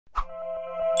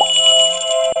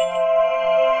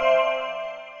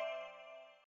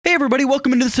everybody,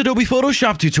 welcome into this Adobe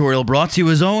Photoshop tutorial brought to you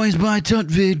as always by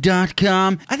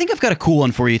tutvid.com. I think I've got a cool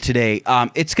one for you today.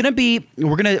 It's gonna be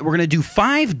we're gonna do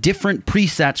 5 different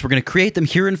presets. We're gonna create them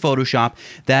here in Photoshop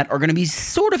that are gonna be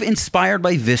sort of inspired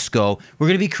by VSCO. We're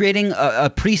gonna be creating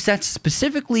a preset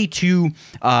specifically to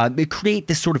create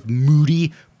this sort of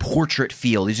moody portrait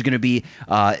feel. These are going to be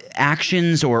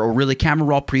actions or really camera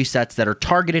raw presets that are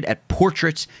targeted at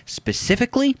portraits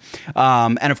specifically.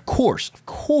 And of course,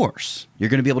 you're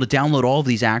going to be able to download all of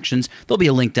these actions. There'll be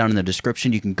a link down in the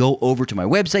description. You can go over to my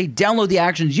website, download the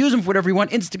actions, use them for whatever you want,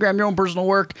 Instagram your own personal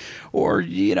work, or,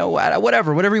 you know,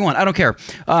 whatever you want. I don't care.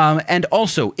 And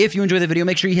also, if you enjoy the video,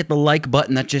 make sure you hit the like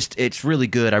button. It's really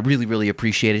good. I really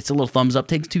appreciate it. It's a little thumbs up.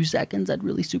 Takes 2 seconds. I'd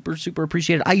really super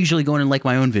appreciate it. I usually go in and like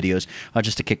my own videos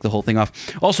just to kick the whole thing off.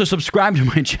 Also, subscribe to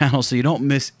my channel so you don't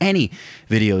miss any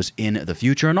videos in the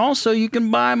future. And also, you can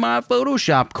buy my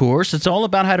Photoshop course. It's all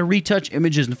about how to retouch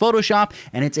images in Photoshop,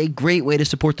 and it's a great way to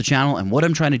support the channel and what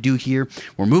I'm trying to do here.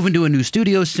 We're moving to a new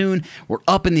studio soon. We're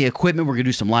up in the equipment. We're going to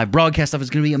do some live broadcast stuff. It's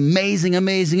going to be amazing.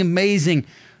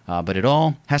 But it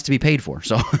all has to be paid for,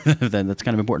 so that's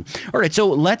kind of important. All right, so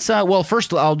let's, well,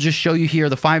 first I'll just show you here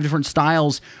the 5 different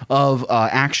styles of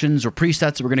actions or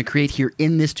presets that we're going to create here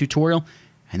in this tutorial,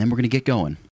 and then we're going to get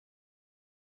going.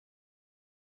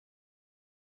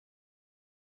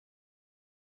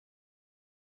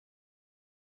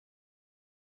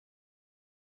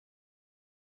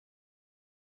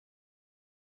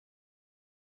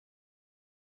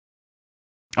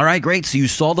 All right, great. So you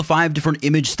saw the 5 different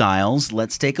image styles.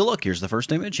 Let's take a look. Here's the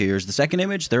first image. Here's the second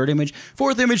image, third image,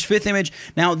 fourth image, fifth image.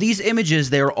 Now, these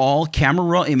images, they're all camera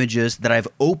raw images that I've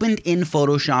opened in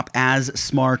Photoshop as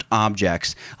smart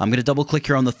objects. I'm going to double click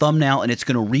here on the thumbnail, and it's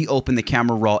going to reopen the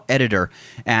camera raw editor.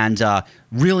 And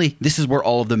really, this is where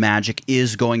all of the magic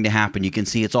is going to happen. You can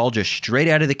see it's all just straight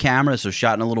out of the camera. So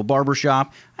shot in a little barber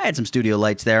shop. I had some studio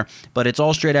lights there, but it's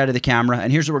all straight out of the camera.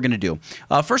 And here's what we're going to do.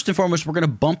 First and foremost, we're going to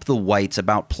bump the whites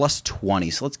about plus 20.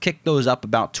 So let's kick those up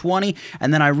about 20.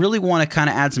 And then I really want to kind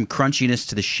of add some crunchiness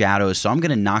to the shadows. So I'm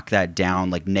going to knock that down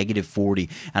like negative 40.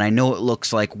 And I know it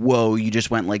looks like, whoa, you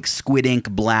just went like squid ink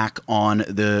black on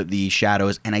the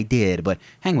shadows. And I did, but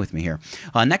hang with me here.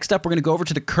 Next up, we're going to go over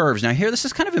to the curves. Now here, this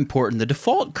is kind of important. The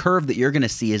default curve that you're going to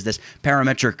see is this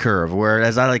parametric curve, where,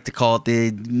 as I like to call it,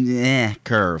 the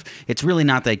curve. It's really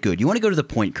not that good. You want to go to the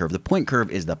point curve. The point curve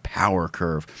is the power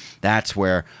curve. That's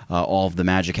where all of the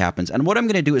magic happens. And what I'm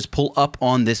going to do is pull up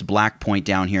on this black point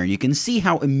down here. You can see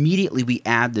how immediately we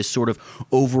add this sort of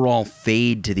overall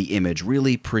fade to the image.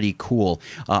 Really pretty cool.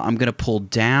 I'm going to pull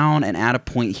down and add a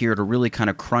point here to really kind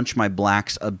of crunch my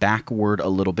blacks backward a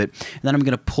little bit. And then I'm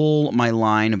going to pull my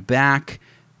line back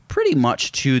pretty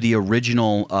much to the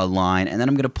original line, and then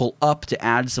I'm going to pull up to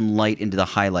add some light into the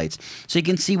highlights. So you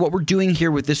can see what we're doing here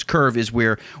with this curve is we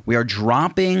are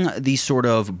dropping these sort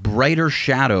of brighter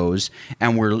shadows,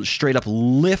 and we're straight up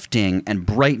lifting and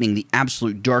brightening the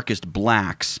absolute darkest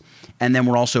blacks, and then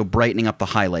we're also brightening up the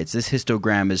highlights. This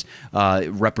histogram is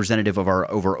representative of our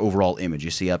overall image.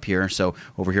 You see up here, so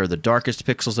over here are the darkest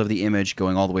pixels of the image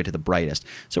going all the way to the brightest.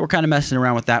 So we're kind of messing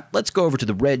around with that. Let's go over to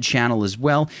the red channel as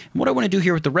well. And what I want to do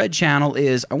here with the red channel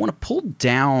is I want to pull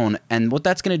down, and what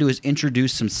that's going to do is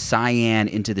introduce some cyan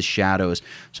into the shadows.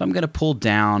 So I'm going to pull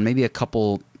down maybe a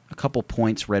couple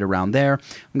points right around there.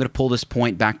 I'm going to pull this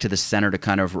point back to the center to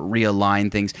kind of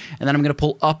realign things, and then I'm going to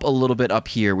pull up a little bit up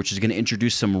here, which is going to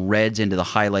introduce some reds into the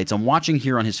highlights. I'm watching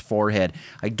here on his forehead.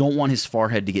 I don't want his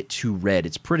forehead to get too red.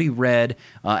 It's pretty red,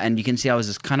 and you can see how it's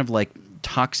this kind of like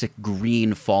toxic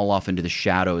green fall off into the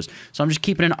shadows. So I'm just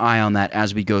keeping an eye on that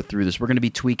as we go through this. We're going to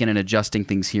be tweaking and adjusting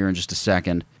things here in just a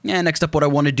second. And next up, what I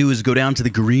want to do is go down to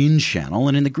the green channel,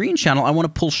 and in the green channel, I want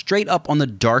to pull straight up on the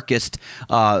darkest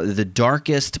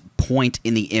point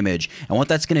in the image. And what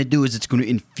that's going to do is it's going to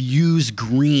infuse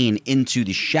green into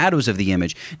the shadows of the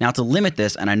image. Now, to limit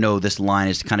this, and I know this line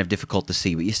is kind of difficult to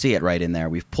see, but you see it right in there.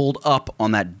 We've pulled up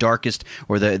on that darkest,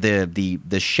 or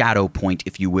the shadow point,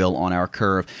 if you will, on our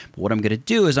curve. But what I'm going to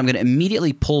do is I'm going to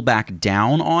immediately pull back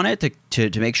down on it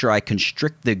to make sure I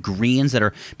constrict the greens that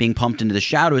are being pumped into the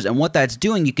shadows. And what that's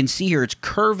doing, you can see here, it's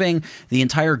curving the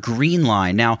entire green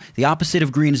line. Now, the opposite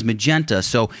of green is magenta,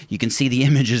 so you can see the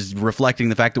image is reflecting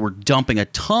the fact that we're dumping a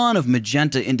ton of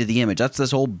magenta into the image. That's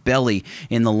this whole belly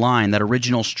in the line, that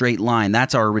original straight line.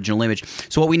 That's our original image.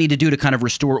 So what we need to do to kind of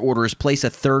restore order is place a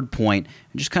third point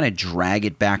and just kind of drag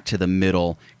it back to the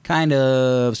middle, kind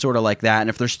of sort of like that. And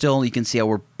if there's still, you can see how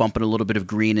we're bumping a little bit of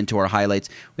green into our highlights.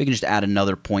 We can just add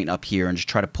another point up here and just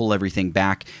try to pull everything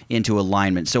back into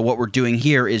alignment. So what we're doing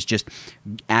here is just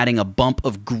adding a bump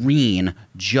of green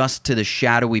just to the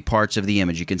shadowy parts of the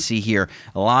image. You can see here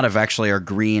a lot of actually our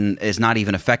green is not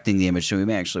even affecting the image, so we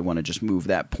may actually want to just move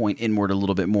that point inward a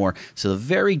little bit more. So the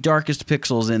very darkest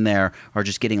pixels in there are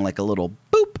just getting like a little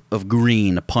boop of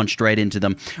green punched right into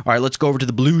them. All right, let's go over to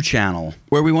the blue channel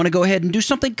where we want to go ahead and do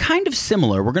something kind of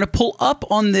similar. We're going to pull up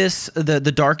on this, the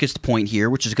darkest point here,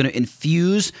 which is going to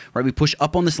infuse, right? We push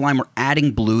up on this line, we're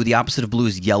adding blue. The opposite of blue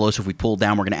is yellow, so if we pull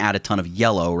down, we're going to add a ton of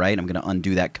yellow, right? I'm going to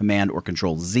undo that Command or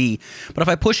Control Z. But if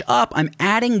I push up, I'm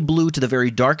adding blue to the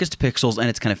very darkest pixels, and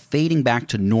it's kind of fading back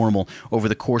to normal over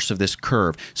the course of this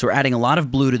curve. So we're adding a lot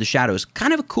of blue to the shadows.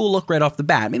 Kind of a cool look right off the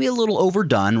bat. Maybe a little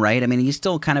overdone, right? I mean, he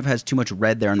still kind of has too much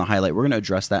red there in the highlight. We're going to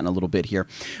address that in a little bit here.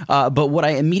 But what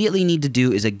I immediately need to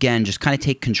do is, again, just kind of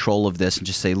take control of this and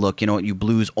just say, look, you know what, you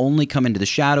blues only come into the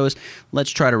shadows.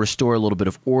 Let's try to restore a little bit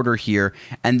of order here.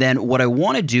 And then what I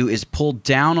want to do is pull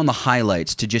down on the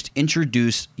highlights to just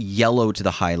introduce yellow to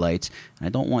the highlights. And I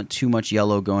don't want too much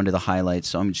yellow going to the highlights,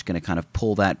 so I'm just going to kind of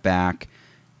pull that back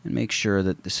and make sure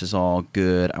that this is all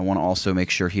good. I want to also make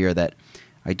sure here that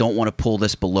I don't want to pull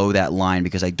this below that line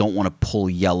because I don't want to pull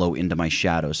yellow into my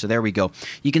shadows. So there we go.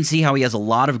 You can see how he has a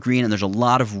lot of green and there's a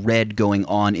lot of red going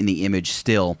on in the image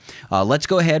still. Let's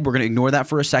go ahead. We're going to ignore that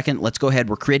for a second. Let's go ahead.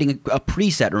 We're creating a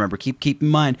preset. Remember, keep in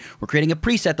mind, we're creating a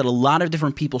preset that a lot of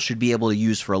different people should be able to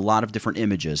use for a lot of different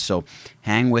images. So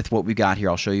hang with what we got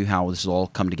here. I'll show you how this will all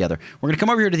come together. We're going to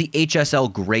come over here to the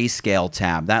HSL Grayscale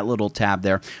tab, that little tab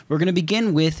there. We're going to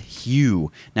begin with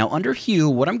Hue. Now under Hue,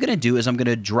 what I'm going to do is I'm going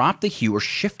to drop the hue or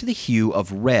shift the hue of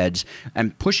reds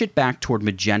and push it back toward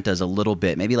magentas a little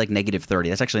bit, maybe like -30.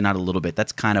 That's actually not a little bit.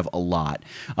 That's kind of a lot.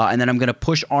 And then I'm going to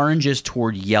push oranges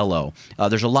toward yellow.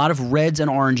 There's a lot of reds and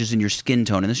oranges in your skin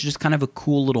tone, and this is just kind of a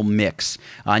cool little mix.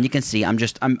 And you can see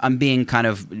I'm being kind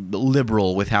of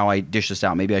liberal with how I dish this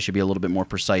out. Maybe I should be a little bit more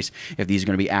precise if these are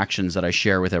going to be actions that I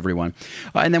share with everyone.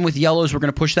 And then with yellows, we're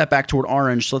going to push that back toward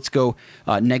orange. So let's go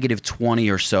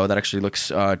 -20 or so. That actually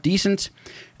looks decent.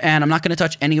 And I'm not going to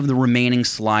touch any of the remaining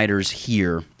sliders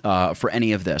here for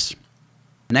any of this.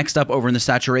 Next up, over in the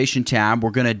saturation tab, we're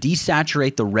going to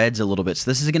desaturate the reds a little bit. So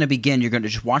this is going to begin, you're going to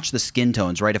just watch the skin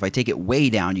tones, right? If I take it way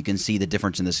down, you can see the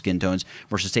difference in the skin tones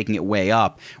versus taking it way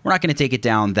up. We're not going to take it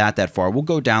down that far. We'll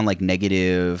go down like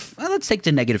let's take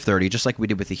to -30, just like we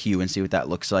did with the hue, and see what that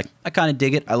looks like. I kind of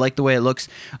dig it. I like the way it looks.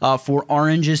 For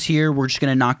oranges here, we're just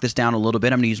going to knock this down a little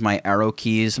bit. I'm going to use my arrow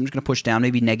keys. I'm just going to push down,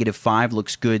 maybe -5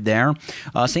 looks good there.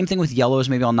 Same thing with yellows.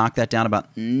 Maybe I'll knock that down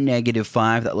about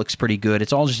 -5. That looks pretty good.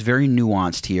 It's all just very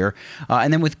nuanced here.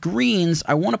 And then with greens,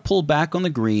 I want to pull back on the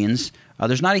greens.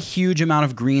 There's not a huge amount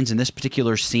of greens in this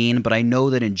particular scene, but I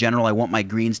know that in general I want my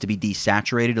greens to be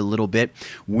desaturated a little bit.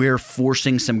 We're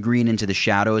forcing some green into the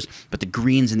shadows, but the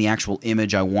greens in the actual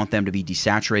image, I want them to be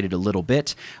desaturated a little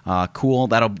bit. Cool.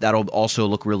 That'll also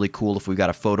look really cool if we've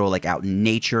got a photo like out in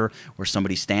nature where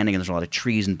somebody's standing and there's a lot of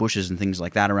trees and bushes and things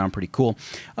like that around. Pretty cool.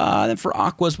 Then for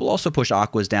aquas, we'll also push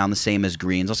aquas down the same as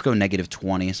greens. Let's go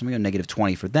 -20. So I'm going to go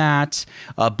 -20 for that.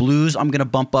 Blues, I'm going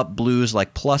to bump up blues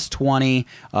like +20.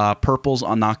 Purple,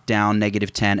 I'll knock down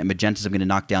 -10, and magentas I'm going to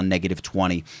knock down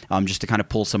 -20, just to kind of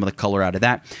pull some of the color out of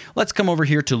that. Let's come over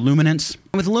here to luminance.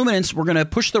 With luminance, we're going to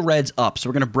push the reds up, so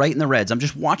we're going to brighten the reds. I'm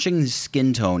just watching the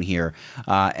skin tone here,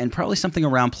 and probably something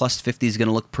around +50 is going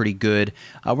to look pretty good.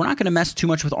 We're not going to mess too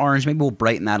much with orange. Maybe we'll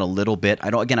brighten that a little bit. I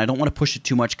don't want to push it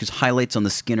too much because highlights on the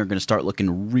skin are going to start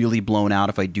looking really blown out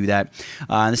if I do that.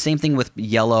 And the same thing with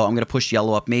yellow. I'm going to push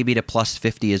yellow up maybe to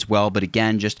 +50 as well, but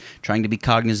again, just trying to be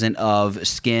cognizant of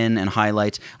skin and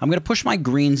highlights. I'm going to push my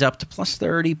greens up to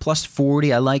 +30,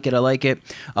 +40. I like it.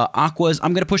 Aquas,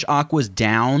 I'm going to push aquas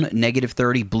down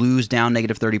 -30, blues down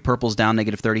 -30, purples down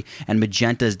 -30, and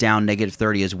magentas down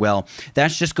 -30 as well.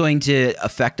 That's just going to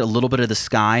affect a little bit of the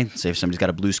sky. Say if somebody's got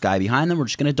a blue sky behind them, we're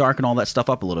just going to darken all that stuff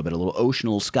up a little bit. A little ocean,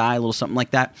 a little sky, a little something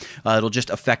like that. It'll just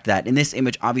affect that. In this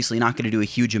image, obviously not going to do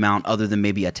a huge amount other than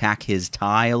maybe attack his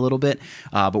tie a little bit,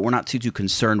 but we're not too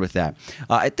concerned with that.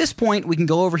 At this point, we can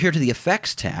go over here to the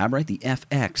effects tab, right? The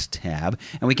FX tab,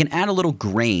 and we can add a little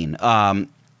grain.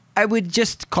 I would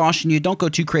just caution you, don't go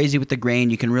too crazy with the grain.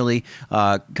 You can really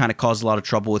kind of cause a lot of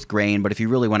trouble with grain, but if you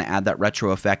really want to add that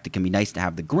retro effect, it can be nice to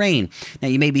have the grain. Now,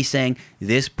 you may be saying,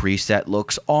 this preset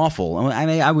looks awful. I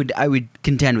mean, I would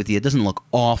contend with you, it doesn't look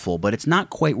awful, but it's not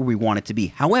quite where we want it to be.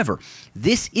 However,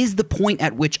 this is the point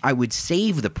at which I would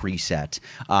save the preset,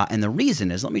 and the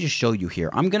reason is, let me just show you here.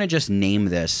 I'm going to just name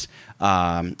this,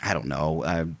 I don't know,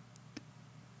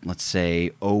 let's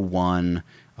say 01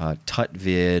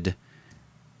 Tutvid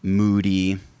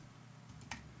Moody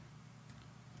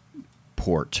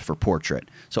port for portrait.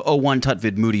 So 01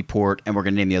 Tutvid Moody port, and we're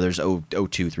going to name the others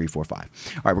 02, 3, 4, 5.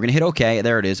 All right, we're going to hit OK.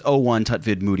 There it is, 01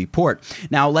 Tutvid Moody port.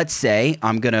 Now let's say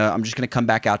I'm just gonna come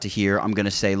back out to here. I'm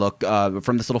gonna say, look,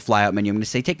 from this little flyout menu, I'm gonna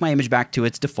say take my image back to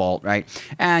its default, right?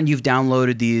 And you've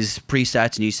downloaded these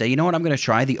presets, and you say, you know what, I'm gonna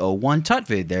try the 01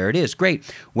 Tutvid. There it is, great.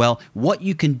 Well, what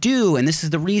you can do, and this is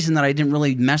the reason that I didn't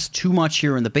really mess too much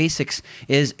here in the basics,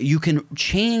 is you can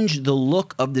change the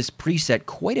look of this preset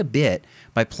quite a bit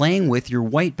by playing with your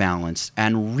white balance.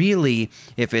 And really,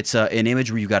 if it's an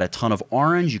image where you've got a ton of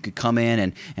orange, you could come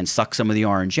in and suck some of the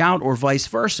orange out, or vice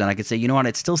versa. And I could say, you know what,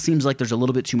 it still seems like there's a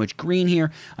little bit too much green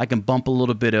here. I can bump a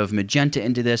little bit of magenta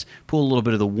into this, pull a little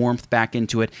bit of the warmth back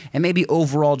into it, and maybe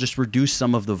overall just reduce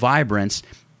some of the vibrance,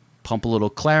 pump a little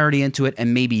clarity into it,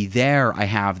 and maybe there I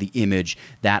have the image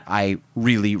that I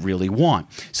really, really want.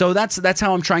 So that's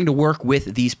how I'm trying to work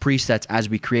with these presets as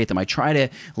we create them. I try to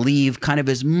leave kind of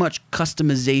as much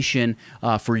customization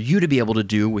for you to be able to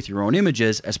do with your own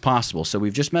images as possible. So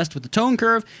we've just messed with the tone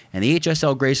curve and the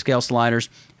HSL grayscale sliders,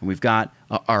 and we've got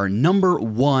our number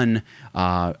one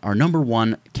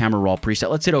camera raw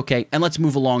preset. Let's hit OK, and let's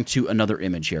move along to another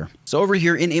image here. So over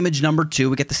here in image number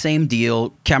 2, we get the same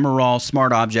deal, camera raw,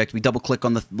 smart object. We double click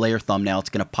on the layer thumbnail. It's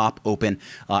going to pop open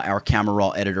our camera raw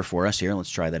editor for us here. Let's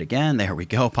try that again. There we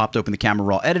go. Popped open the camera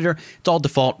raw editor. It's all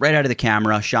default right out of the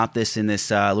camera. Shot this in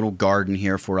this little garden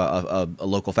here for a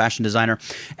local fashion designer.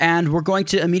 And we're going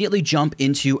to immediately jump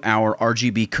into our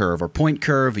RGB curve or point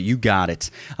curve. You got it.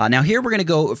 Now here we're going to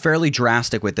go fairly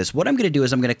drastic with this. What I'm going to do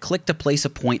is I'm going to click to place a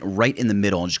point right in the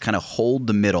middle and just kind of hold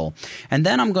the middle. And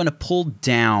then I'm going to pull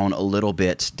down a little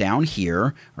bit down here.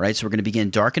 All right, so we're going to begin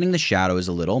darkening the shadows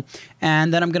a little.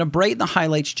 And then I'm going to brighten the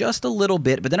highlights just a little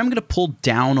bit, but then I'm going to pull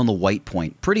down on the white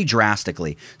point pretty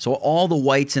drastically. So all the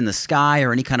whites in the sky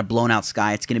or any kind of blown out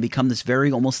sky, it's going to become this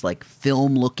very almost like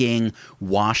film looking,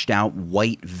 washed out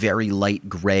white, very light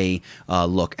gray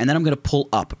look. And then I'm going to pull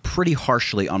up pretty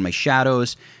harshly on my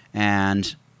shadows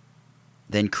and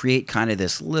then create kind of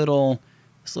this little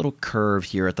curve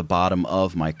here at the bottom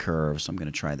of my curve. So I'm going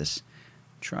to try this,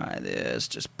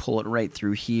 just pull it right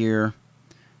through here.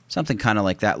 Something kind of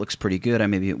like that looks pretty good. I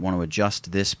maybe want to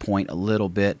adjust this point a little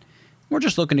bit. We're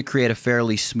just looking to create a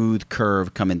fairly smooth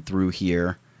curve coming through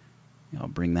here. I'll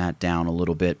bring that down a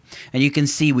little bit. And you can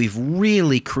see we've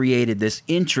really created this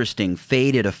interesting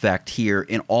faded effect here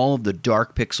in all of the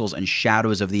dark pixels and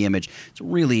shadows of the image. It's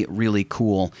really, really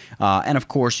cool. And of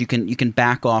course, you can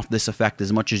back off this effect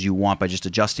as much as you want by just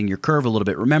adjusting your curve a little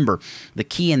bit. Remember, the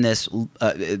key in this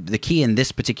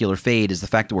particular fade is the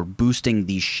fact that we're boosting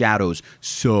these shadows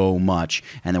so much,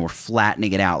 and then we're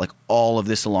flattening it out. Like all of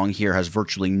this along here has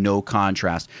virtually no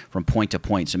contrast from point to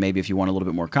point. So maybe if you want a little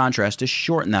bit more contrast, just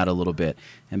shorten that a little bit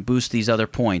and boost these other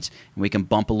points, and we can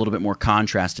bump a little bit more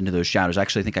contrast into those shadows.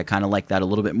 Actually, I think I kind of like that a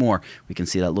little bit more. We can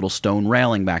see that little stone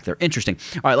railing back there. Interesting.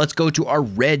 All right, let's go to our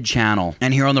red channel.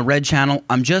 And here on the red channel,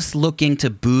 I'm just looking to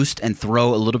boost and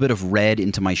throw a little bit of red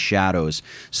into my shadows.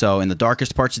 So in the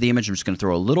darkest parts of the image, I'm just going to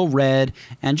throw a little red,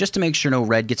 and just to make sure no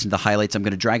red gets into the highlights, I'm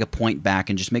going to drag a point back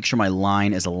and just make sure my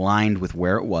line is aligned with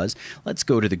where it was. Let's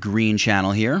go to the green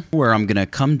channel here, where I'm going to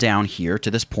come down here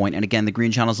to this point. And again, the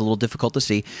green channel is a little difficult to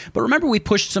see, but remember we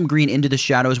pushed some green into the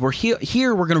shadows.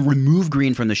 Here we're going to remove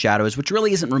green from the shadows, which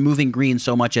really isn't removing green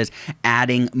so much as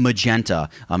adding magenta.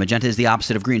 Magenta is the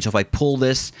opposite of green. So if I pull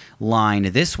this line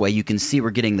this way, you can see we're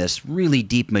getting this really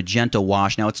deep magenta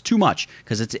wash. Now it's too much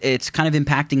because it's kind of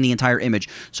impacting the entire image.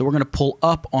 So we're going to pull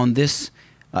up on this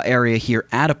area here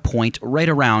at a point right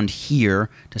around here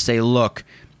to say, look,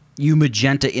 you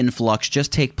magenta influx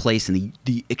just take place in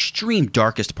the extreme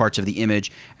darkest parts of the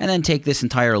image, and then take this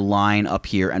entire line up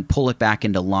here and pull it back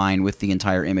into line with the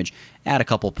entire image. Add a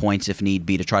couple points if need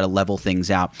be to try to level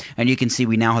things out. And you can see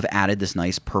we now have added this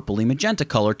nice purpley magenta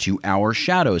color to our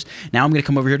shadows. Now I'm going to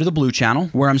come over here to the blue channel,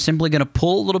 where I'm simply going to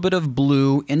pull a little bit of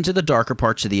blue into the darker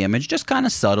parts of the image, just kind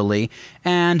of subtly.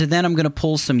 And then I'm going to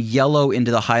pull some yellow into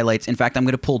the highlights. In fact, I'm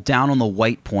going to pull down on the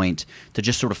white point to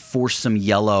just sort of force some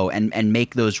yellow and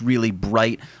make those really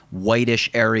bright whitish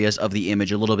areas of the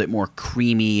image a little bit more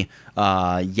creamy,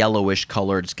 yellowish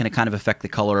colored. It's going to kind of affect the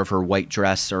color of her white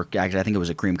dress, or actually I think it was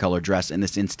a cream colored dress in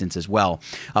this instance as well.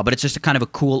 But it's just a kind of a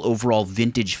cool overall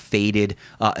vintage faded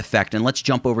effect. And let's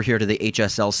jump over here to the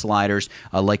HSL sliders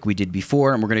like we did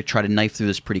before, and we're going to try to knife through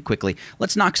this pretty quickly.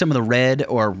 Let's knock some of the red,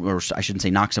 or I shouldn't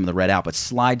say knock some of the red out, but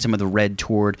slide some of the red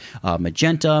toward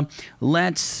magenta.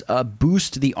 Let's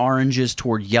boost the oranges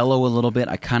toward yellow a little bit.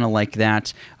 I kind of like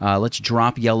that. Let's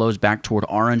drop yellow yellows back toward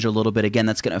orange a little bit. Again,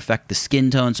 that's going to affect the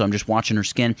skin tone, so I'm just watching her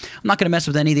skin. I'm not going to mess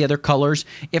with any of the other colors.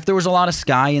 If there was a lot of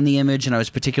sky in the image and I was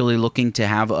particularly looking to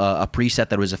have a preset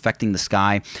that was affecting the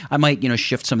sky, I might,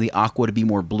 shift some of the aqua to be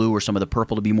more blue or some of the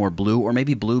purple to be more blue, or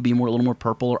maybe blue be a little more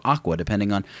purple or aqua,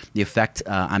 depending on the effect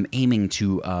I'm aiming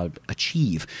to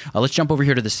achieve. Let's jump over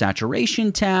here to the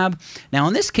saturation tab. Now,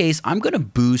 in this case, I'm going to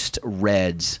boost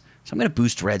reds. So I'm going to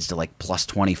boost reds to like plus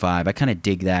 25. I kind of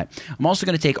dig that. I'm also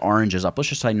going to take oranges up. Let's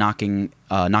just try knocking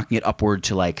it upward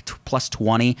to like plus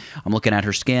 20. I'm looking at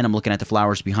her skin. I'm looking at the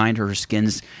flowers behind her. Her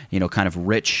skin's, kind of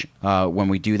rich when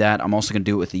we do that. I'm also going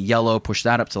to do it with the yellow. Push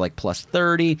that up to like plus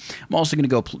 30. I'm also going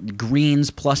to go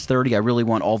greens plus 30. I really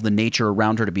want all of the nature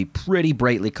around her to be pretty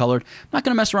brightly colored. I'm not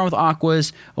going to mess around with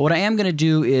aquas. What I am going to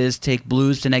do is take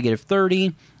blues to negative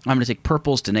 30. I'm going to take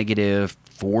purples to negative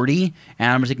 40,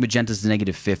 and I'm going to take magentas to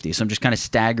negative 50. So I'm just kind of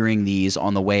staggering these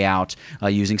on the way out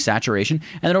using saturation.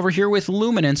 And then over here with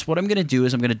luminance, what I'm going to do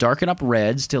is I'm going to darken up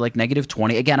reds to like negative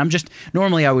 20. Again,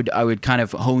 normally I would kind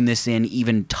of hone this in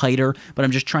even tighter, but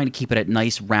I'm just trying to keep it at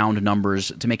nice round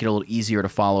numbers to make it a little easier to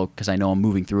follow because I know I'm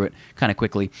moving through it kind of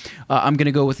quickly. I'm going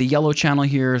to go with the yellow channel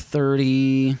here,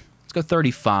 30. Let's go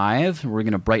 35. We're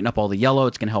going to brighten up all the yellow.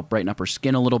 It's going to help brighten up her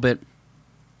skin a little bit.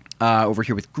 Over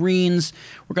here with greens,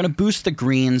 we're going to boost the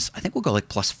greens. I think we'll go like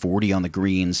plus 40 on the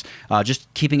greens.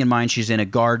 Just keeping in mind she's in a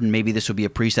garden. Maybe this would be a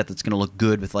preset that's going to look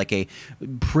good with like a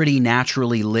pretty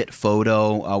naturally lit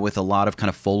photo with a lot of kind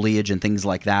of foliage and things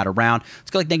like that around. Let's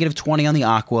go like negative 20 on the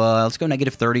aqua. Let's go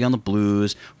negative 30 on the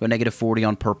blues. We'll go negative 40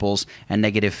 on purples and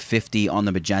negative 50 on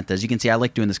the magentas. You can see I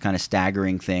like doing this kind of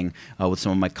staggering thing with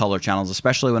some of my color channels,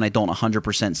 especially when I don't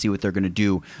 100% see what they're going to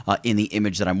do in the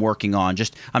image that I'm working on.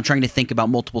 I'm trying to think about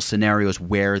multiple scenarios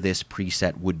where this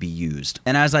preset would be used.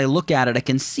 And as I look at it, I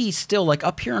can see still like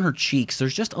up here on her cheeks,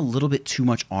 there's just a little bit too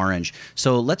much orange.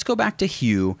 So let's go back to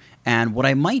hue. And what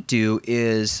I might do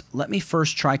is let me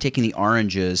first try taking the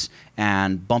oranges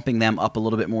and bumping them up a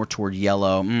little bit more toward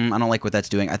yellow. I don't like what that's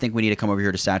doing. I think we need to come over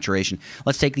here to saturation.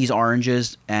 Let's take these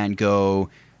oranges and go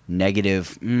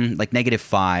negative, like negative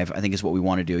 5, I think is what we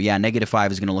want to do. Yeah, negative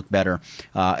 5 is going to look better,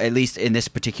 at least in this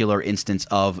particular instance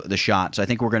of the shot. So I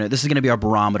think this is going to be our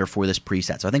barometer for this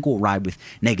preset. So I think we'll ride with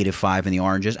negative 5 in the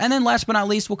oranges. And then last but not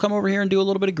least, we'll come over here and do a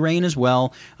little bit of grain as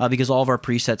well, because all of our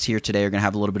presets here today are going to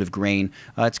have a little bit of grain.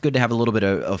 It's good to have a little bit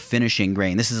of finishing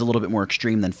grain. This is a little bit more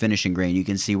extreme than finishing grain. You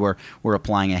can see we're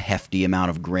applying a hefty amount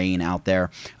of grain out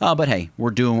there. But hey,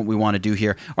 we're doing what we want to do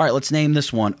here. All right, let's name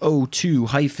this one O2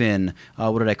 hyphen,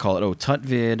 what did I call it?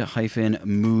 Tutvid hyphen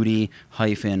Moody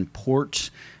hyphen port.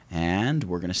 And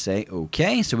we're going to say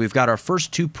OK. So we've got our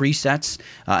first two presets.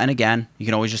 And again, you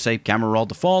can always just say camera raw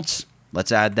defaults.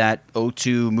 Let's add that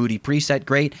O2 Moody preset.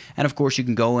 Great. And of course, you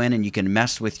can go in and you can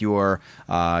mess with your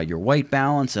white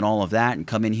balance and all of that and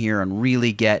come in here and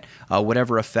really get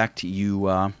whatever effect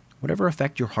your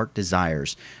heart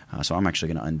desires. So I'm actually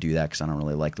going to undo that because I don't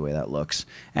really like the way that looks.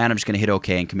 And I'm just going to hit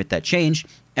OK and commit that change.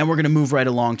 And we're going to move right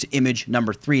along to image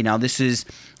number 3. Now, this is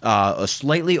a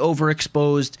slightly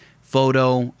overexposed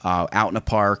photo out in a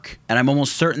park. And I'm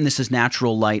almost certain this is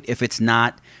natural light. If it's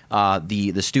not,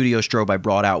 the studio strobe I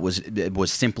brought out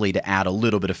was simply to add a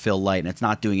little bit of fill light, and it's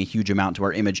not doing a huge amount to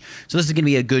our image. So this is going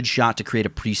to be a good shot to create a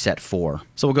preset for.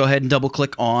 So we'll go ahead and double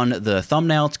click on the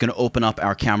thumbnail. It's going to open up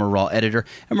our camera raw editor,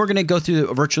 and we're going to go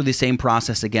through virtually the same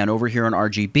process again over here on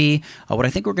RGB. What I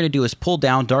think we're going to do is pull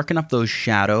down, darken up those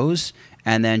shadows,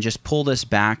 and then just pull this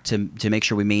back to make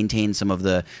sure we maintain some of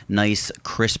the nice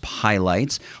crisp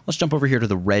highlights. Let's jump over here to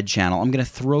the red channel. I'm going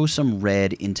to throw some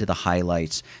red into the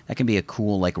highlights. That can be a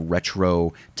cool like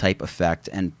retro type effect,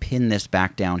 and pin this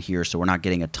back down here so we're not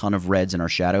getting a ton of reds in our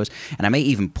shadows. And I may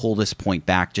even pull this point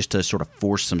back just to sort of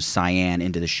force some cyan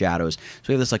into the shadows. So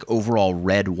we have this like overall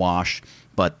red wash,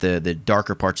 but the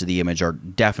darker parts of the image are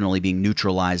definitely being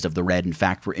neutralized of the red. In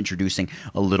fact, we're introducing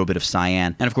a little bit of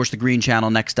cyan. And of course, the green channel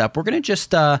next up, we're going to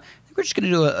just, we're just going to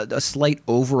do a slight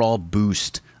overall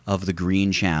boost of the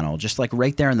green channel, just like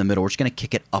right there in the middle. We're just going to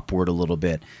kick it upward a little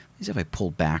bit. Let's see if I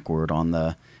pull backward on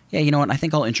the... Yeah, you know what? I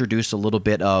think I'll introduce a little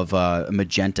bit of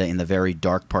magenta in the very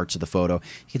dark parts of the photo.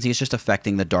 You can see it's just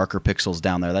affecting the darker pixels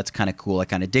down there. That's kind of cool. I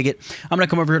kind of dig it. I'm going to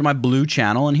come over here to my blue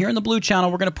channel, and here in the blue channel,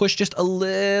 we're going to push just a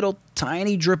little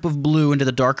tiny drip of blue into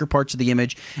the darker parts of the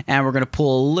image, and we're going to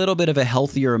pull a little bit of a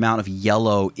healthier amount of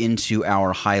yellow into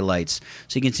our highlights.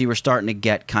 So you can see we're starting to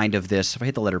get kind of this. If I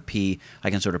hit the letter P, I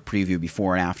can sort of preview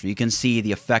before and after. You can see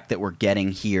the effect that we're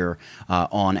getting here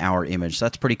on our image. So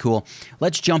that's pretty cool.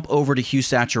 Let's jump over to hue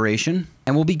saturation.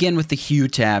 And we'll begin with the hue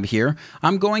tab here.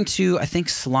 I'm going to, I think,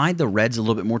 slide the reds a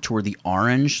little bit more toward the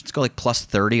orange. Let's go like plus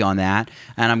 30 on that.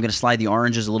 And I'm going to slide the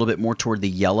oranges a little bit more toward the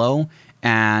yellow.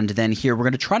 And then here, we're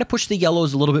going to try to push the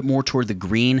yellows a little bit more toward the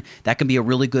green. That can be a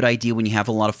really good idea when you have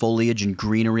a lot of foliage and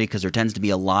greenery because there tends to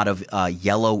be a lot of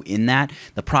yellow in that.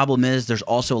 The problem is there's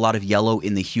also a lot of yellow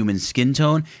in the human skin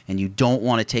tone, and you don't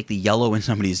want to take the yellow in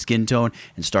somebody's skin tone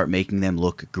and start making them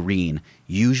look green.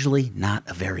 Usually not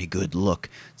a very good look.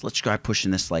 So let's try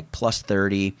pushing this like plus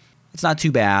 30. It's not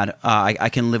too bad. I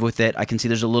can live with it. I can see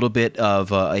there's a little bit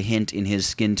of a hint in his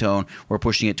skin tone. We're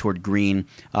pushing it toward green,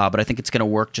 but I think it's going to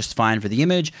work just fine for the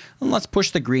image. And let's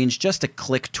push the greens just a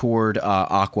click toward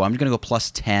aqua. I'm going to go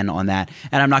plus 10 on that,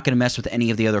 and I'm not going to mess with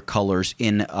any of the other colors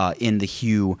in the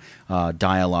hue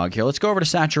dialog here. Let's go over to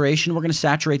saturation. We're going to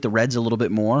saturate the reds a little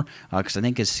bit more because I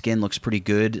think his skin looks pretty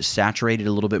good. Saturated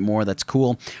a little bit more. That's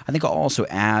cool. I think I'll also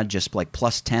add just like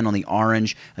plus 10 on the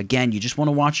orange. Again, you just want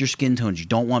to watch your skin tones. You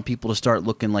don't want people to start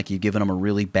looking like you've given them a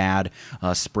really bad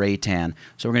spray tan.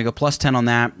 So we're going to go plus 10 on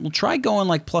that. We'll try going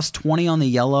like plus 20 on the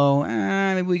yellow.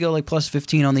 Maybe we go like plus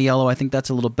 15 on the yellow. I think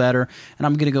that's a little better. And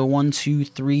I'm going to go 1, 2,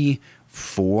 3,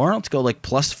 4. Let's go like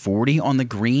plus 40 on the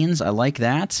greens. I like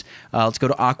that. Let's go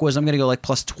to aquas. I'm going to go like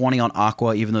plus 20 on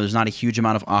aqua, even though there's not a huge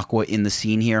amount of aqua in the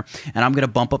scene here. And I'm going to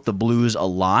bump up the blues a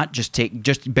lot, just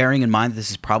bearing in mind that this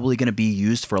is probably going to be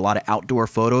used for a lot of outdoor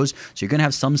photos. So you're going to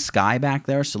have some sky back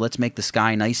there. So let's make the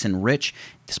sky nice and rich.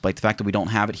 Despite the fact that we don't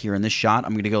have it here in this shot,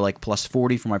 I'm going to go like plus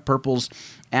 40 for my purples,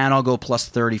 and I'll go plus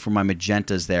 30 for my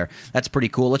magentas there. That's pretty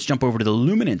cool. Let's jump over to the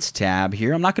Luminance tab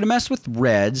here. I'm not going to mess with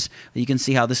reds. You can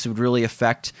see how this would really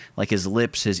affect like his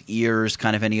lips, his ears,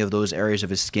 kind of any of those areas of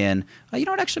his skin. You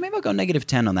know what? Actually, maybe I'll go negative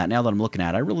 10 on that now that I'm looking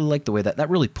at it. I really like the way that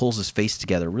really pulls his face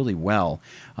together really well.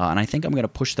 And I think I'm going to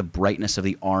push the brightness of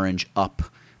the orange up.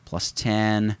 Plus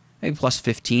 10. Maybe plus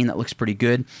 15. That looks pretty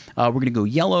good. We're going to go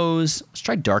yellows. Let's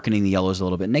try darkening the yellows a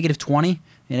little bit. Negative 20.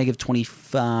 Negative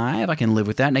 25. I can live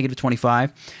with that. Negative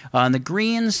 25. And the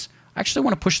greens, I actually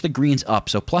want to push the greens up.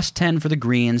 So plus 10 for the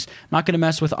greens. Not going to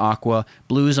mess with aqua.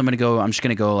 Blues, I'm just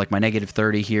going to go like my negative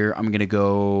 30 here. I'm going to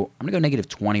go negative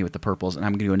 20 with the purples, and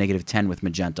I'm going to go negative 10 with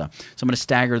magenta. So I'm going to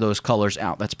stagger those colors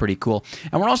out. That's pretty cool.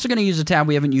 And we're also going to use a tab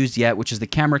we haven't used yet, which is the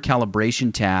camera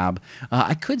calibration tab.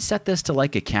 I could set this to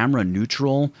like a camera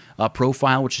neutral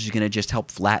profile, which is going to just help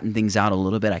flatten things out a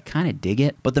little bit. I kind of dig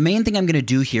it. But the main thing I'm going to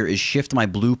do here is shift my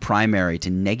blue primary to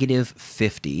negative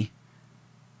 50.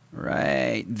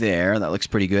 Right there. That looks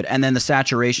pretty good. And then the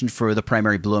saturation for the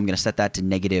primary blue, I'm going to set that to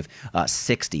negative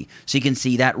 60. So you can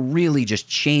see that really just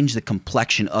changed the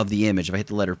complexion of the image. If I hit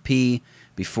the letter P,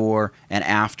 before and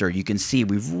after, you can see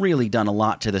we've really done a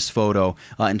lot to this photo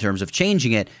in terms of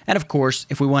changing it. And of course,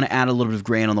 if we want to add a little bit of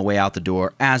grain on the way out the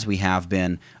door, as we have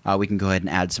been, we can go ahead and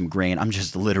add some grain. I'm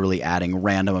just literally adding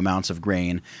random amounts of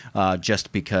grain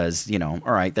just because, you know,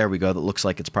 all right, there we go. That looks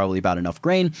like it's probably about enough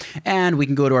grain. And we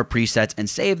can go to our presets and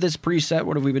save this preset.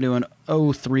 What have we been doing?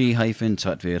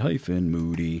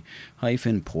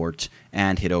 03-Tutvid-Moody-Port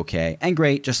and hit OK. And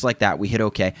great, just like that, we hit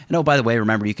OK. And oh, by the way,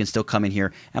 remember, you can still come in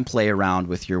here and play around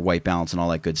with your white balance and all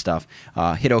that good stuff.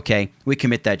 Hit OK. We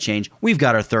commit that change. We've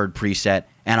got our third preset,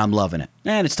 and I'm loving it.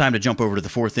 And it's time to jump over to the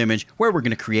fourth image, where we're going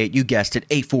to create, you guessed it,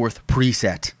 a fourth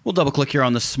preset. We'll double click here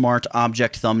on the Smart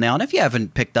Object thumbnail. And if you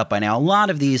haven't picked up by now, a lot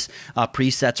of these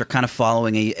presets are kind of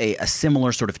following a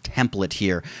similar sort of template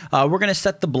here. We're going to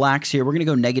set the blacks here. We're going to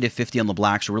go negative 50 on the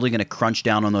blacks. We're really going to crunch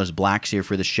down on those blacks here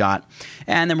for the shot.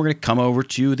 And then we're going to come over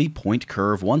to the point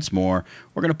curve once more.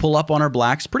 We're going to pull up on our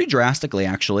blacks pretty drastically,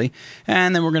 actually.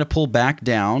 And then we're going to pull back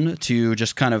down to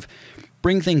just kind of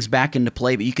bring things back into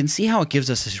play, but you can see how it gives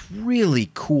us this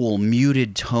really cool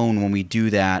muted tone when we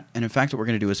do that. And in fact, what we're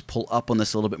going to do is pull up on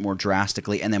this a little bit more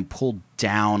drastically and then pull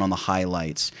down on the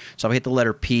highlights. So if I hit the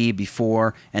letter P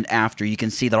before and after, you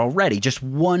can see that already just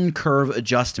one curve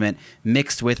adjustment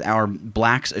mixed with our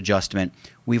blacks adjustment,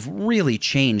 we've really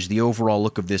changed the overall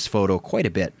look of this photo quite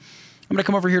a bit. I'm going to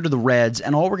come over here to the reds,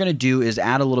 and all we're going to do is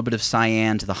add a little bit of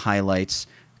cyan to the highlights.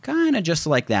 Kind of just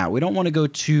like that. We don't want to go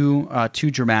too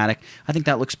dramatic. I think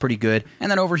that looks pretty good.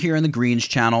 And then over here in the greens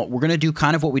channel, we're going to do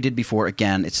kind of what we did before.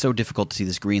 Again, it's so difficult to see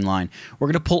this green line. We're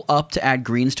going to pull up to add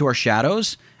greens to our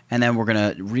shadows, and then we're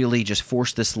going to really just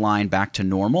force this line back to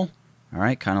normal. All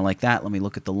right, kind of like that. Let me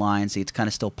look at the line. See, it's kind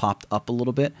of still popped up a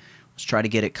little bit. Let's try to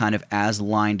get it kind of as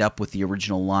lined up with the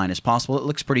original line as possible. It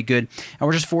looks pretty good. And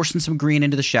we're just forcing some green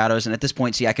into the shadows. And at this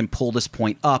point, see, I can pull this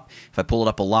point up. If I pull it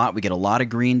up a lot, we get a lot of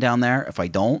green down there. If I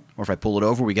don't, or if I pull it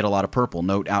over, we get a lot of purple.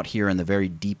 Note out here in the very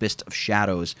deepest of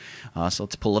shadows. So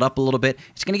let's pull it up a little bit.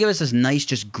 It's going to give us this nice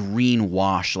just green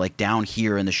wash, like down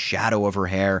here in the shadow of her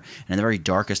hair and in the very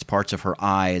darkest parts of her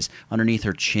eyes, underneath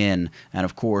her chin, and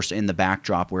of course in the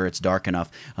backdrop where it's dark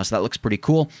enough. So that looks pretty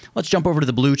cool. Let's jump over to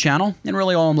the blue channel. And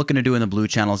really all I'm looking to do do in the blue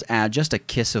channel is add just a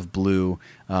kiss of blue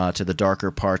to the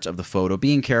darker parts of the photo,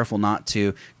 being careful not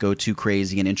to go too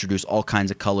crazy and introduce all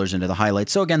kinds of colors into the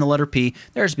highlights. So again, the letter P,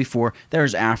 there's before,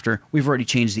 there's after. We've already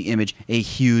changed the image a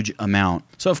huge amount.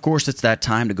 So of course, it's that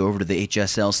time to go over to the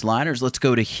HSL sliders. Let's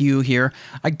go to hue here.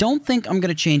 I don't think I'm going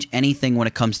to change anything when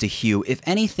it comes to hue. If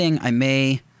anything, I'm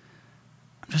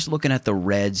just looking at the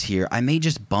reds here. I may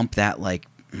just bump that like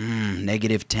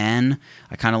 -10.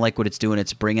 I kind of like what it's doing.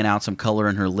 It's bringing out some color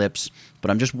in her lips,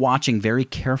 but I'm just watching very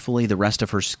carefully the rest of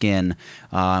her skin.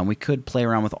 We could play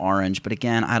around with orange, but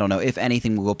again, I don't know. If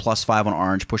anything, we'll go +5 on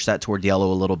orange, push that toward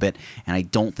yellow a little bit, and I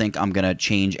don't think I'm going to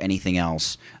change anything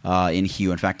else in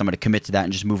hue. In fact, I'm going to commit to that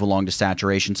and just move along to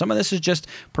saturation. Some of this is just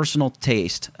personal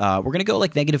taste. We're going to go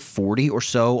like -40 or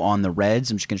so on the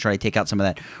reds. I'm just going to try to take out some of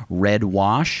that red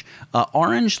wash.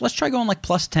 Orange, let's try going like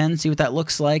 +10, see what that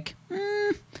looks like.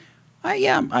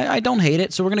 I don't hate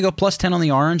it. So we're going to go +10 on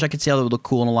the orange. I could see how that would look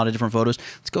cool in a lot of different photos.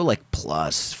 Let's go like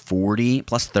 +40,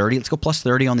 +30. Let's go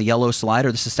 +30 on the yellow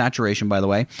slider. This is saturation, by the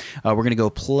way. We're going to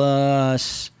go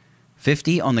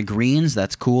 +50 on the greens.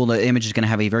 That's cool. The image is going to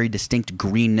have a very distinct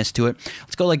greenness to it.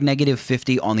 Let's go like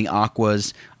 -50 on the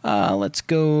aquas. Let's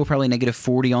go probably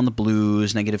 -40 on the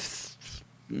blues,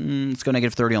 let's go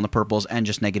 -30 on the purples, and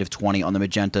just -20 on the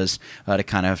magentas to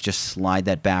kind of just slide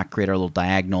that back, create our little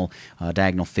diagonal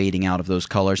fading out of those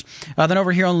colors. Then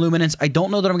over here on Luminance, I don't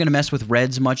know that I'm going to mess with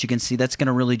reds much. You can see that's going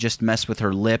to really just mess with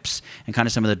her lips and kind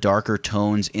of some of the darker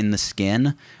tones in the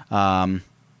skin.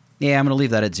 Yeah, I'm going to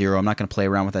leave that at 0. I'm not going to play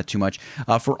around with that too much.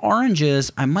 For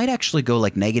oranges, I might actually go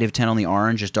like -10 on the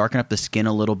orange, just darken up the skin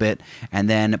a little bit, and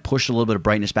then push a little bit of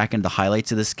brightness back into the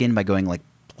highlights of the skin by going like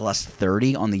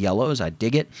 +30 on the yellows. I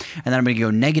dig it. And then I'm going to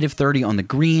go -30 on the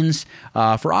greens.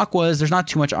 For aquas, there's not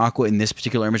too much aqua in this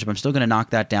particular image, but I'm still going to knock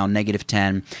that down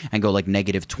 -10 and go like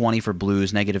 -20 for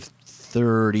blues,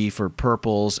 -30 for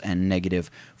purples, and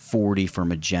 -40 for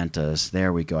magentas.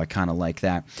 There we go. I kind of like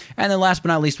that. And then last but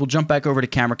not least, we'll jump back over to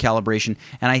camera calibration.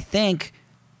 And I think,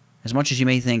 as much as you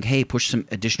may think, hey, push some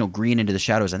additional green into the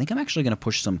shadows, I think I'm actually going to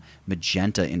push some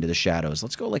magenta into the shadows.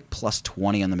 Let's go like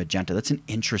 +20 on the magenta. That's an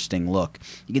interesting look.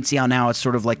 You can see how now it's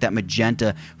sort of like that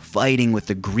magenta fighting with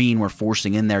the green we're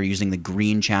forcing in there using the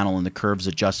green channel and the curves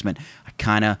adjustment. I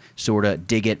kind of sort of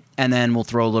dig it. And then we'll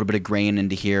throw a little bit of grain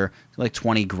into here, like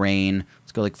 20 grain.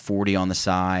 Let's go like 40 on the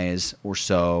size or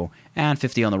so, and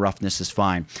 50 on the roughness is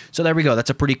fine. So there we go. That's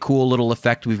a pretty cool little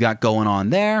effect we've got going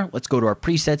on there. Let's go to our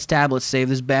presets tab. Let's save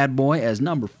this bad boy as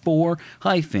number 4,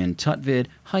 -Tutvid,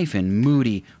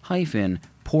 -Moody,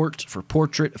 -port for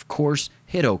portrait, of course.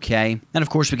 Hit OK. And of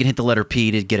course, we can hit the letter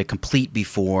P to get a complete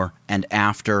before and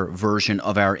after version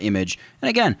of our image. And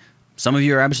again, some of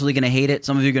you are absolutely going to hate it.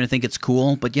 Some of you are going to think it's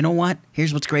cool. But you know what?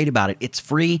 Here's what's great about it. It's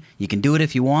free. You can do it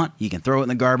if you want. You can throw it in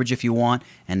the garbage if you want,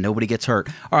 and nobody gets hurt.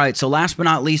 All right, so last but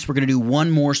not least, we're going to do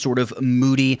one more sort of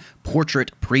Moody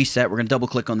portrait preset. We're going to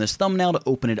double-click on this thumbnail to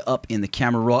open it up in the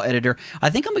Camera Raw editor.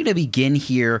 I think I'm going to begin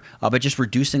here by just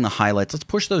reducing the highlights. Let's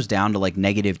push those down to like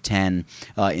 -10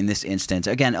 in this instance.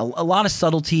 Again, a lot of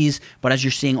subtleties, but as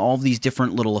you're seeing, all of these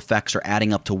different little effects are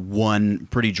adding up to one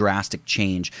pretty drastic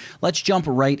change. Let's jump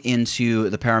right into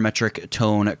the parametric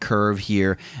tone curve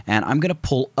here, and I'm going to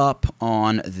pull up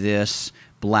on this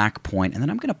black point, and then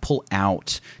I'm going to pull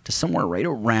out to somewhere right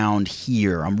around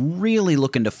here. I'm really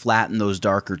looking to flatten those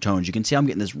darker tones. You can see I'm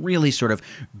getting this really sort of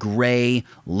gray,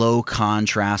 low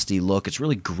contrasty look. It's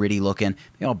really gritty looking.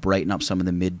 Maybe I'll brighten up some of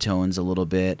the mid-tones a little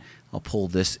bit. I'll pull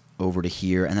this over to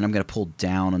here, and then I'm going to pull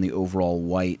down on the overall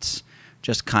whites,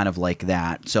 just kind of like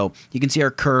that. So you can see our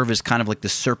curve is kind of like the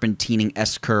serpentining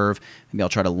S-curve. Maybe I'll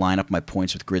try to line up my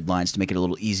points with grid lines to make it a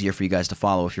little easier for you guys to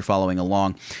follow if you're following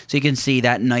along. So you can see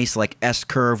that nice like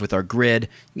S-curve with our grid.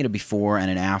 You get a before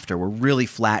and an after. We're really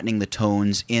flattening the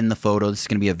tones in the photo. This is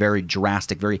going to be a very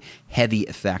drastic, very heavy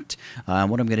effect.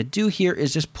 What I'm going to do here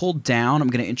is just pull down. I'm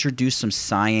going to introduce some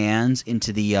cyans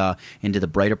into the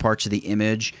brighter parts of the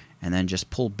image, and then just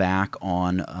pull back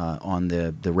on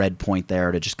the red point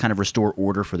there to just kind of restore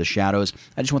order for the shadows.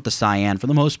 I just want the cyan, for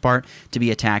the most part, to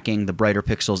be attacking the brighter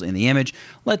pixels in the image.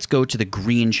 Let's go to the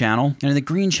green channel. And in the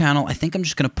green channel, I think I'm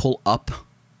just going to pull up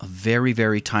a very,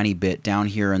 very tiny bit down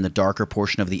here in the darker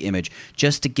portion of the image,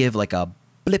 just to give like a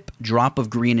blip drop of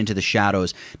green into the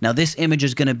shadows. Now this image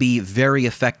is going to be very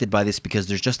affected by this because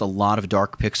there's just a lot of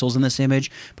dark pixels in this image,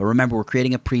 but remember, we're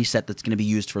creating a preset that's going to be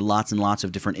used for lots and lots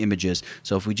of different images.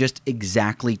 So if we just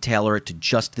exactly tailor it to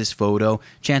just this photo,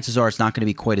 chances are it's not going to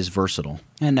be quite as versatile.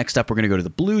 And next up, we're going to go to the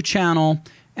blue channel,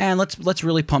 And let's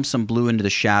really pump some blue into the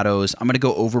shadows. I'm going to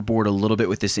go overboard a little bit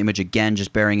with this image again,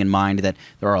 just bearing in mind that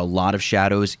there are a lot of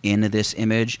shadows in this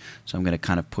image. So I'm going to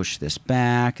kind of push this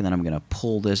back, and then I'm going to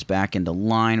pull this back into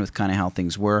line with kind of how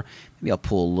things were. Maybe I'll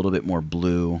pull a little bit more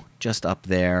blue just up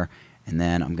there. And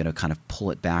then I'm going to kind of pull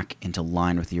it back into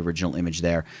line with the original image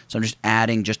there. So I'm just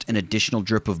adding just an additional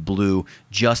drip of blue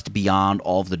just beyond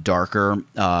all of the darker,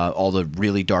 all the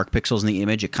really dark pixels in the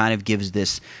image. It kind of gives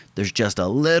this, there's just a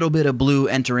little bit of blue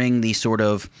entering the sort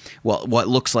of, well, what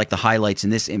looks like the highlights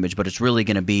in this image, but it's really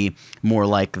going to be more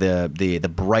like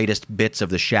the brightest bits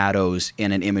of the shadows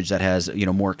in an image that has, you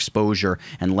know, more exposure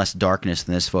and less darkness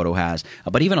than this photo has.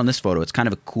 But even on this photo, it's kind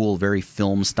of a cool, very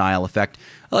film style effect.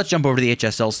 Let's jump over to the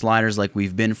HSL sliders like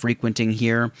we've been frequenting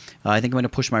here. I think I'm going to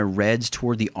push my reds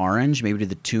toward the orange, maybe to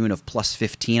the tune of plus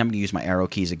 15. I'm going to use my arrow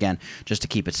keys again just to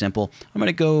keep it simple. I'm going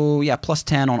to go, yeah, plus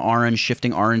 10 on orange,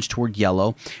 shifting orange toward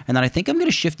yellow. And then I think I'm going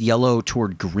to shift yellow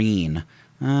toward green.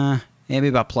 Maybe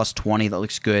about plus 20. That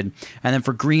looks good. And then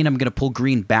for green, I'm going to pull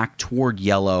green back toward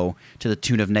yellow to the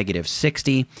tune of negative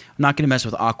 60. I'm not going to mess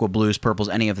with aqua blues, purples,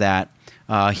 any of that.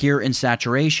 Here in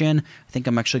saturation, I think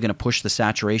I'm actually going to push the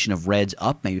saturation of reds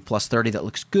up, maybe plus 30. That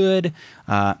looks good.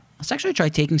 Let's actually try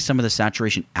taking some of the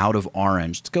saturation out of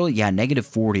orange. Let's go, yeah, negative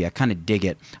 40. I kind of dig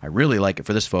it. I really like it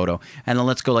for this photo. And then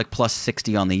let's go like plus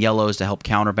 60 on the yellows to help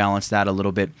counterbalance that a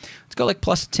little bit. Let's go like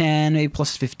plus 10, maybe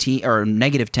plus 15, or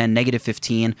negative 10, negative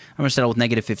 15. I'm going to settle with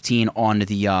negative 15 on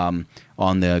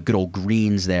the good old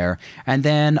greens there. And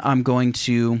then I'm going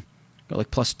to go like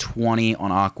plus 20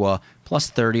 on aqua, plus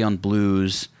 30 on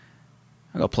blues.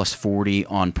 I'll go plus 40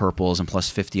 on purples and plus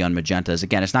 50 on magentas.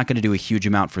 Again, it's not going to do a huge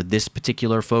amount for this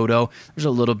particular photo. There's a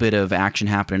little bit of action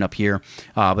happening up here,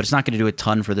 but it's not going to do a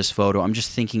ton for this photo. I'm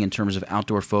just thinking in terms of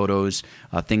outdoor photos,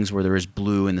 things where there is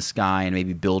blue in the sky and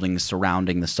maybe buildings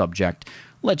surrounding the subject.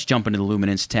 Let's jump into the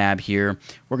Luminance tab here.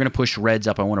 We're going to push reds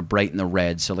up. I want to brighten the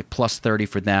reds, so like plus 30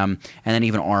 for them, and then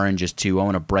even oranges too. I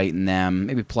want to brighten them,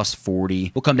 maybe plus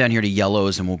 40. We'll come down here to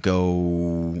yellows, and we'll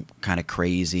go kind of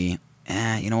crazy.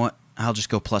 You know what? I'll just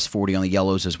go plus 40 on the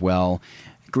yellows as well.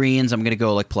 Greens, I'm going to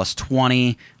go like plus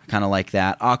 20. I kind of like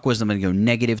that. Aquas, I'm going to go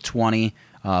negative 20.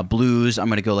 Blues, I'm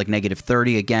going to go like negative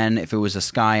 30. Again, if it was a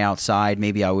sky outside,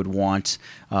 maybe I would want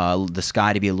the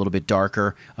sky to be a little bit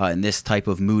darker in this type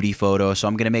of moody photo. So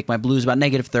I'm going to make my blues about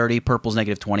negative 30, purple's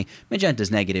negative 20,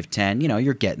 magenta's negative 10. You know,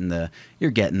 you're getting the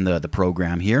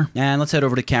program here. And let's head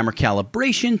over to camera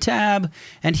calibration tab.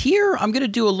 And here I'm going to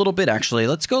do a little bit actually.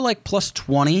 Let's go like plus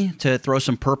 20 to throw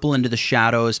some purple into the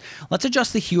shadows. Let's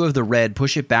adjust the hue of the red,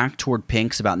 push it back toward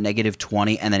pinks about negative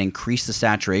 20, and then increase the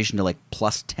saturation to like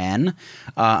plus 10.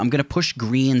 I'm going to push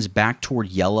greens back toward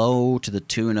yellow to the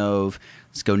tune of,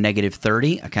 let's go negative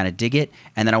 30. I kind of dig it.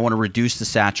 And then I want to reduce the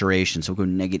saturation. So we'll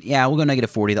go negative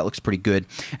 40. That looks pretty good.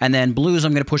 And then blues,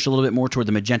 I'm going to push a little bit more toward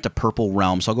the magenta purple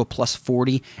realm. So I'll go plus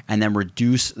 40 and then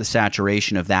reduce the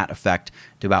saturation of that effect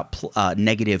to about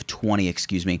negative 20,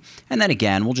 excuse me. And then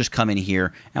again, we'll just come in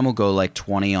here and we'll go like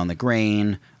 20 on the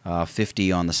grain,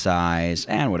 50 on the size,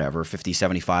 and whatever, 50,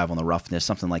 75 on the roughness,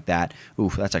 something like that.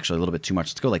 Oof, that's actually a little bit too much.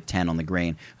 Let's go like 10 on the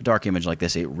grain. A dark image like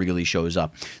this, it really shows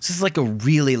up. So this is like a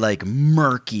really like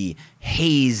murky,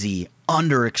 hazy,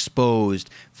 underexposed,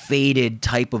 faded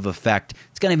type of effect.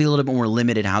 It's going to be a little bit more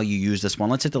limited how you use this one.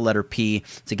 Let's hit the letter P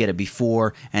to get a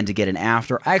before and to get an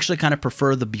after. I actually kind of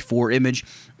prefer the before image,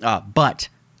 but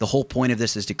the whole point of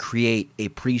this is to create a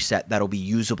preset that'll be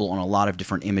usable on a lot of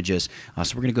different images.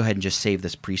 So we're going to go ahead and just save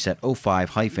this preset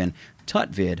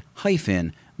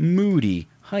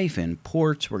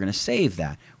 05-tutvid-moody-port. We're going to save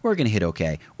that. We're going to hit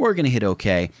OK. We're going to hit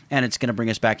OK, and it's going to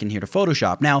bring us back in here to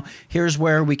Photoshop. Now, here's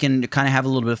where we can kind of have a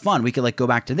little bit of fun. We could like go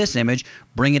back to this image,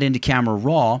 bring it into Camera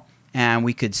Raw, and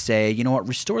we could say, you know what,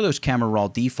 restore those Camera Raw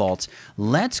defaults.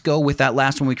 Let's go with that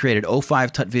last one we created,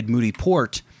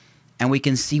 05-tutvid-moody-port. And we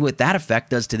can see what that effect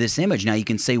does to this image. Now you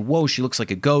can say, whoa, she looks like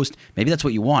a ghost. Maybe that's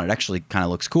what you want. It actually kind of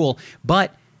looks cool.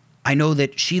 But I know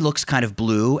that she looks kind of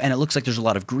blue, and it looks like there's a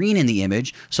lot of green in the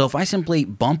image. So if I simply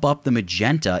bump up the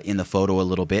magenta in the photo a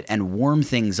little bit and warm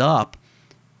things up,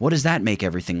 what does that make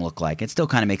everything look like? It still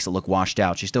kind of makes it look washed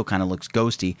out. She still kind of looks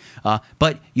ghosty.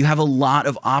 But you have a lot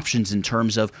of options in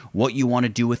terms of what you want to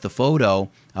do with the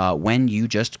photo when you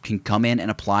just can come in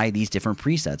and apply these different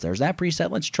presets. There's that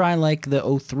preset. Let's try like the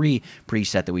 03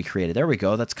 preset that we created. There we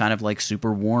go. That's kind of like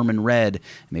super warm and red,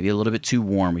 maybe a little bit too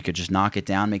warm. We could just knock it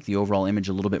down, make the overall image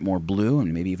a little bit more blue,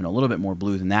 and maybe even a little bit more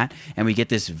blue than that. And we get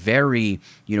this very,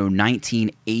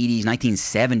 1980s,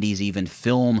 1970s even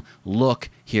film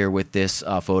look here with this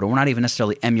photo. We're not even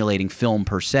necessarily emulating film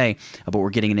per se, but we're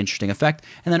getting an interesting effect.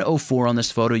 And then 04 on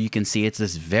this photo, you can see it's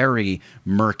this very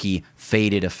murky,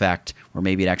 faded effect, where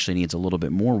maybe it actually needs a little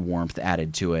bit more warmth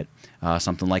added to it,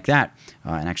 something like that,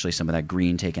 and actually some of that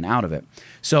green taken out of it.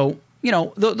 So, you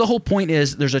know, the whole point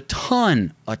is there's a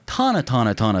ton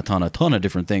of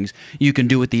different things you can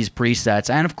do with these presets.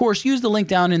 And of course, use the link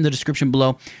down in the description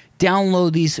below.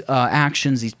 Download these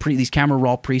actions, these camera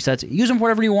raw presets. Use them for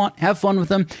whatever you want. Have fun with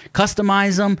them.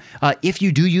 Customize them. If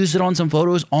you do use it on some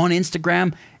photos on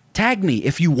Instagram, tag me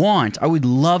if you want. I would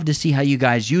love to see how you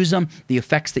guys use them, the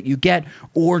effects that you get,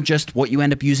 or just what you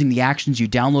end up using, the actions you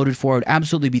downloaded for. I would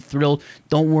absolutely be thrilled.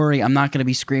 Don't worry, I'm not going to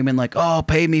be screaming like, oh,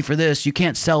 pay me for this. You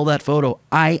can't sell that photo.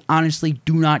 I honestly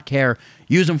do not care.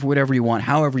 Use them for whatever you want,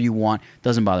 however you want.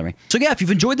 Doesn't bother me. So yeah, if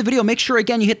you've enjoyed the video, make sure,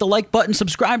 again, you hit the like button,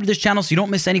 subscribe to this channel so you don't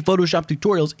miss any Photoshop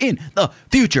tutorials in the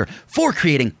future for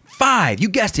creating 5, you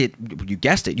guessed it,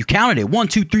 you counted it, 1,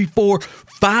 2, 3, 4,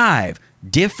 5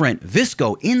 different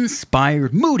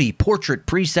VSCO-inspired Moody portrait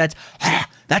presets.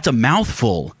 That's a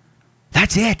mouthful.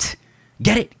 That's it.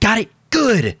 Get it, got it,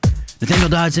 good. Nathaniel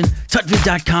Dodson,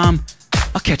 tutvid.com.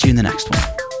 I'll catch you in the next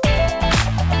one.